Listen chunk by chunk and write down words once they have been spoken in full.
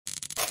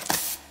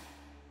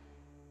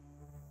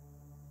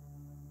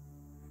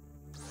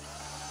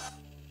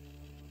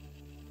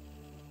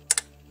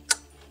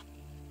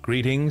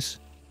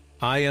Greetings.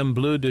 I am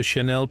Bleu de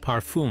Chanel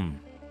Parfum,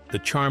 the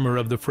charmer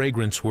of the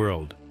fragrance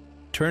world,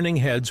 turning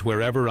heads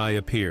wherever I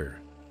appear.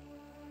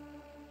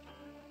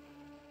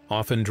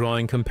 Often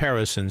drawing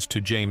comparisons to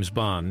James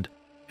Bond,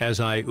 as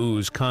I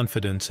ooze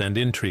confidence and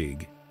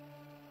intrigue.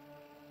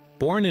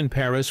 Born in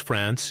Paris,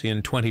 France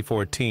in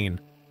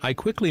 2014, I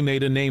quickly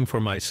made a name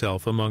for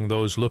myself among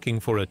those looking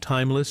for a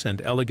timeless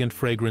and elegant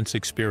fragrance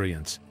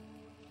experience.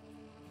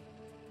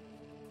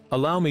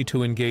 Allow me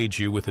to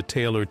engage you with a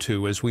tale or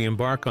two as we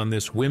embark on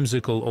this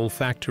whimsical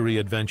olfactory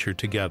adventure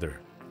together.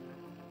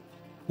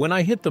 When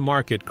I hit the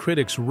market,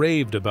 critics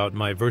raved about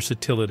my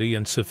versatility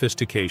and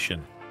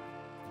sophistication.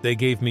 They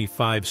gave me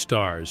 5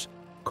 stars,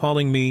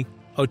 calling me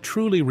a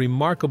truly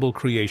remarkable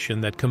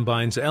creation that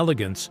combines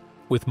elegance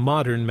with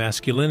modern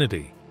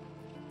masculinity.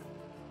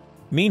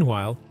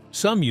 Meanwhile,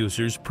 some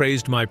users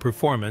praised my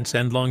performance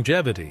and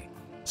longevity,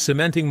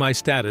 cementing my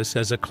status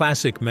as a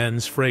classic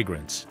men's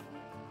fragrance.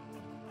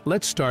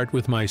 Let's start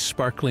with my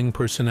sparkling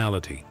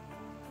personality,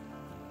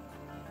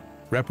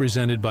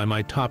 represented by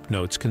my top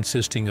notes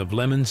consisting of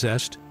lemon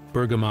zest,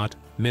 bergamot,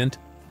 mint,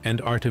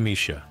 and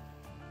artemisia.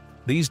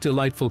 These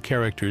delightful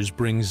characters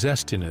bring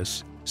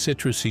zestiness,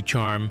 citrusy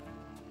charm,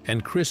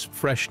 and crisp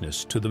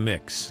freshness to the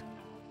mix.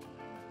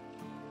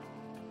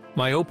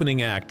 My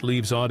opening act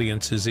leaves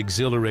audiences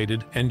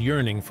exhilarated and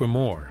yearning for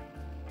more.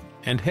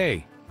 And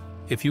hey,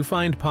 if you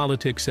find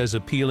politics as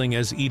appealing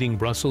as eating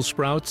Brussels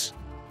sprouts,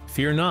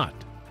 fear not.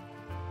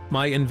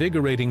 My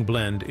invigorating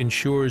blend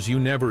ensures you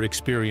never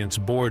experience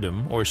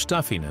boredom or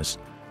stuffiness,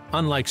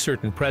 unlike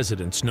certain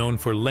presidents known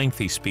for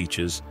lengthy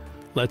speeches.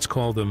 Let's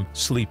call them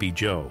Sleepy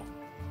Joe.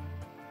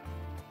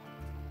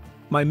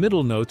 My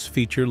middle notes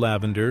feature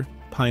lavender,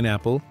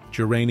 pineapple,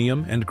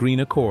 geranium, and green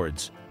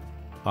accords,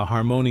 a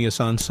harmonious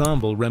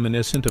ensemble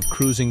reminiscent of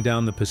cruising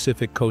down the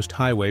Pacific Coast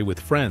Highway with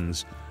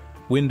friends,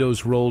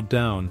 windows rolled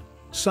down,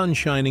 sun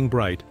shining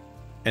bright,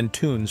 and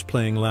tunes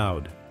playing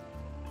loud.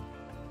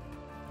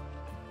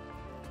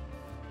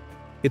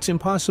 It's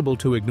impossible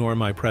to ignore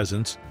my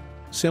presence,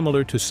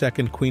 similar to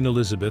second Queen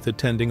Elizabeth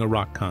attending a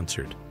rock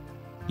concert.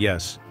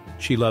 Yes,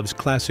 she loves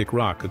classic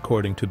rock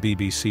according to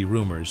BBC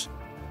rumors.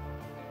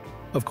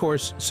 Of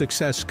course,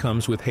 success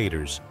comes with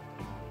haters.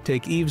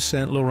 Take Yves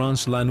Saint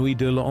Laurent's La Nuit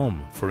de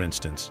l'Homme, for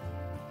instance.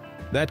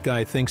 That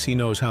guy thinks he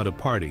knows how to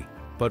party,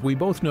 but we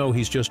both know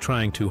he's just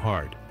trying too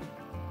hard.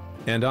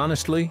 And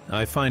honestly,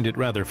 I find it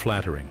rather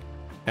flattering.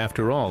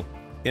 After all,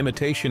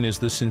 imitation is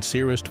the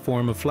sincerest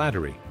form of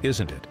flattery,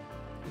 isn't it?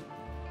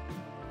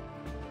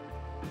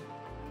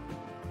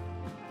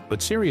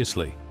 But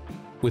seriously,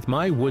 with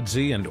my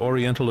woodsy and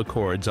oriental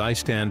accords, I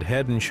stand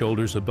head and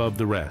shoulders above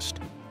the rest.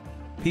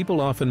 People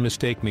often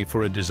mistake me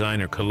for a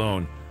designer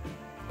cologne,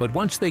 but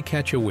once they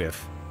catch a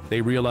whiff,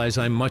 they realize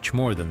I'm much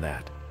more than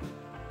that.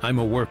 I'm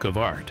a work of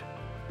art.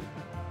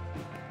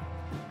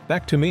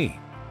 Back to me.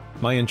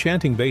 My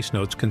enchanting base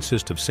notes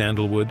consist of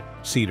sandalwood,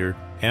 cedar,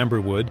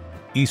 amberwood,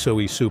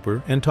 Isoi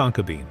super, and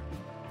tonka bean.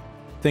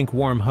 Think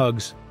warm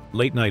hugs,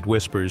 late-night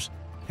whispers,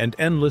 and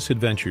endless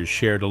adventures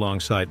shared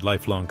alongside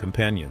lifelong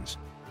companions.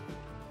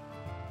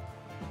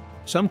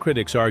 Some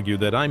critics argue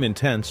that I'm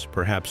intense,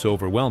 perhaps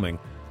overwhelming,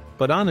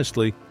 but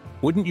honestly,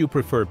 wouldn't you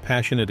prefer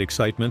passionate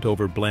excitement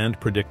over bland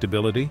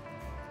predictability?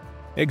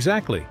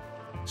 Exactly,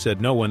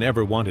 said no one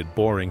ever wanted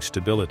boring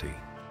stability.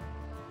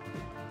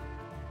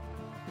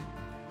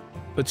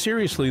 But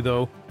seriously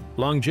though,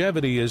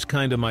 longevity is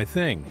kinda my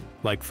thing.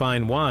 Like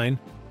fine wine,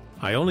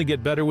 I only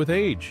get better with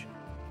age.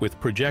 With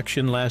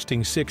projection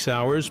lasting 6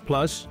 hours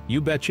plus,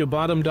 you bet your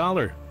bottom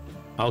dollar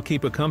I'll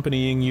keep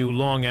accompanying you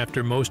long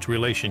after most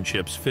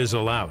relationships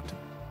fizzle out.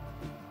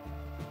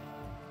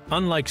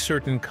 Unlike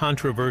certain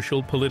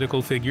controversial political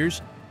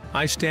figures,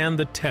 I stand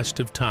the test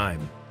of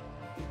time.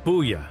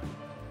 Booyah!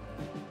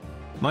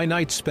 My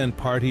nights spent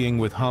partying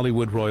with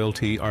Hollywood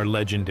royalty are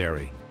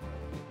legendary.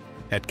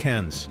 At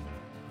Cannes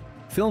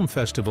Film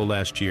Festival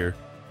last year,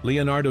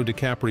 Leonardo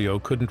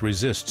DiCaprio couldn't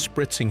resist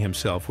spritzing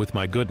himself with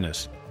my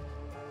goodness.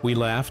 We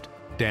laughed,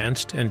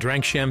 danced, and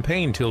drank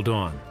champagne till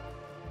dawn.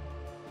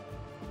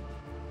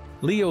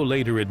 Leo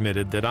later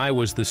admitted that I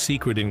was the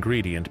secret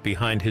ingredient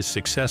behind his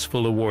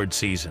successful award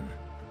season.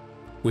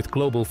 With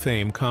global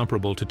fame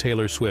comparable to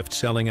Taylor Swift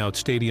selling out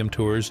stadium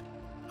tours,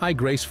 I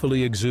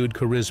gracefully exude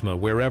charisma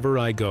wherever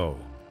I go.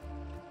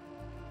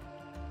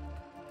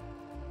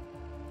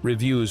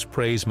 Reviews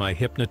praise my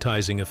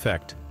hypnotizing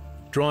effect,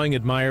 drawing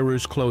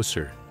admirers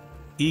closer,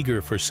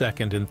 eager for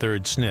second and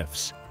third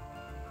sniffs.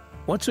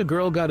 What's a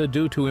girl gotta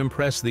do to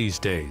impress these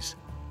days?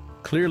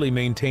 Clearly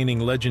maintaining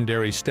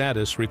legendary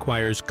status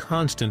requires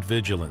constant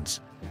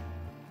vigilance.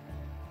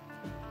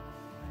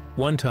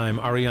 One time,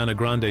 Ariana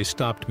Grande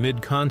stopped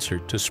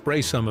mid-concert to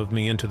spray some of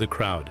me into the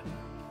crowd.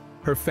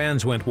 Her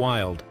fans went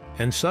wild,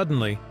 and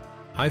suddenly,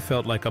 I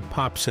felt like a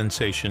pop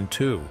sensation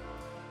too.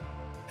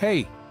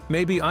 Hey,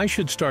 maybe I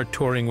should start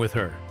touring with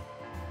her.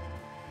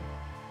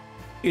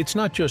 It's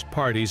not just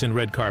parties and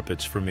red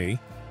carpets for me.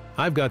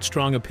 I've got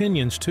strong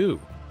opinions too.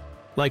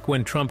 Like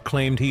when Trump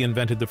claimed he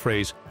invented the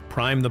phrase,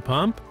 "prime the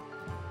pump"?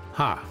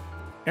 Ha!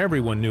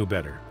 Everyone knew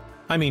better.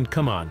 I mean,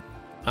 come on.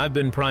 I've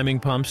been priming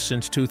pumps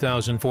since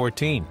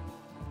 2014.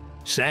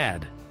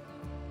 Sad.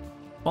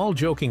 All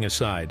joking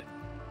aside,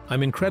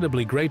 I'm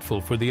incredibly grateful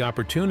for the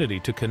opportunity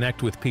to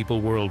connect with people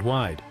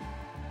worldwide.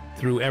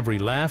 Through every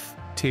laugh,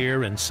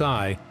 tear, and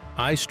sigh,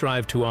 I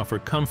strive to offer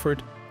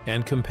comfort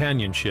and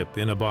companionship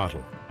in a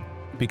bottle.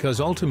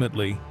 Because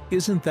ultimately,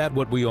 isn't that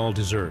what we all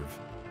deserve?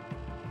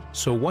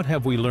 So what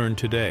have we learned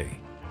today?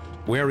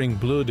 Wearing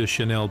Bleu de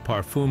Chanel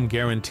Parfum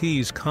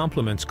guarantees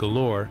compliments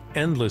galore,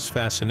 endless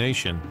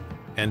fascination,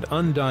 and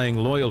undying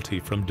loyalty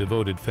from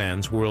devoted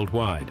fans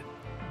worldwide.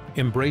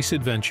 Embrace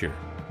adventure,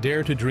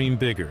 dare to dream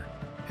bigger,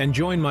 and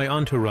join my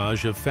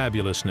entourage of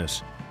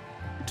fabulousness.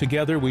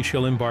 Together we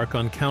shall embark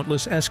on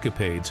countless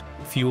escapades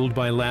fueled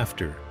by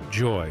laughter,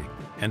 joy,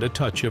 and a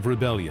touch of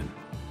rebellion.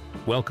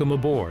 Welcome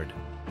aboard.